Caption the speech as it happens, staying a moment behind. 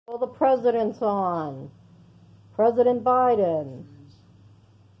the presidents on. President Biden.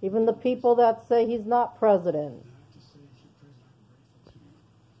 Even the people that say he's not president.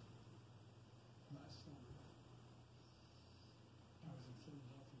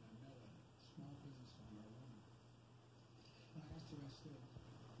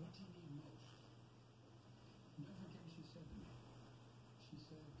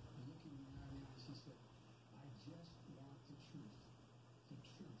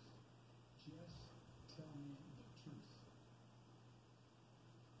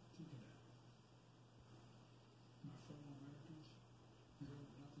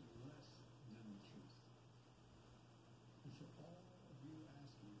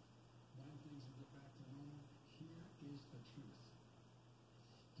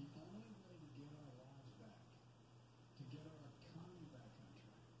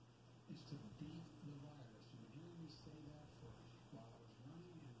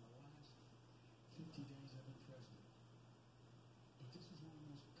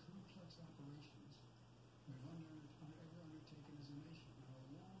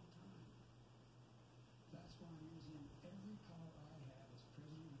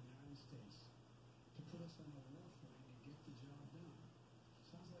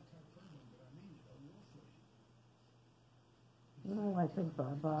 No, I think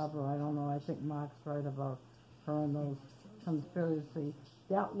Barbara, I don't know, I think Mark's right about her and those conspiracy.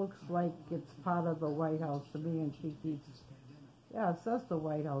 That looks like it's part of the White House to me, and she keeps, yeah, it says the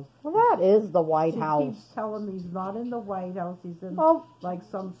White House. Well, that is the White House. She keeps telling me he's not in the White House, he's in like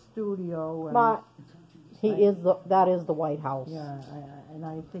some studio. And that is the White House. Yeah, and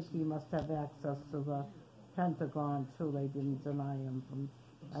I think he must have access to the Pentagon too. They didn't deny him from,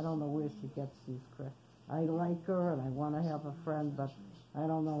 I don't know where she gets these credits. I like her and I want to have a friend, but I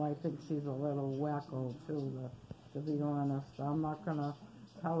don't know, I think she's a little wacko too, to be honest. I'm not going to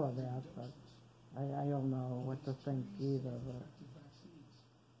tell her that, but I don't know what to think either. But.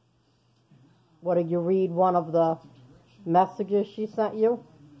 What, did you read one of the messages she sent you?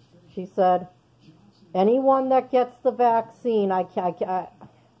 She said, anyone that gets the vaccine I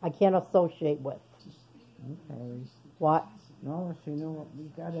can't associate with. Okay. What? No, if she knew we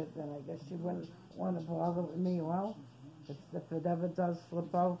got it, then I guess she wouldn't want to bother with me. Well, if it ever does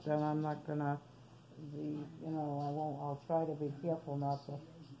slip out, then I'm not going to be, I'll try to be careful not to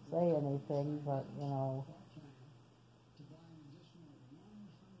say anything, but,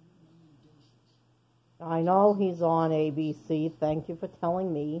 I know he's on ABC. Thank you for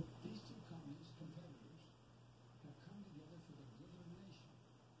telling me.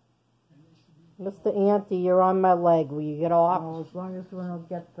 Mr. Ante, you're on my leg. Will you get off? Well, as long as we don't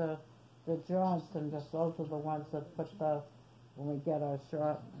get the Johnson, just those are the ones that put when we get our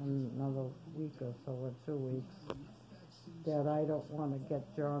shot in another week or so, or 2 weeks, that I don't want to get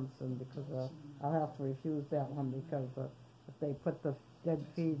Johnson because I'll have to refuse that one because if they put the dead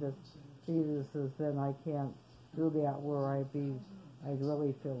fetuses, then I can't do that where I'd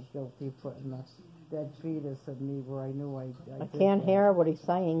really feel guilty putting a dead fetus in me where I knew I can't hear what he's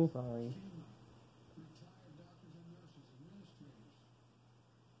saying. Sorry.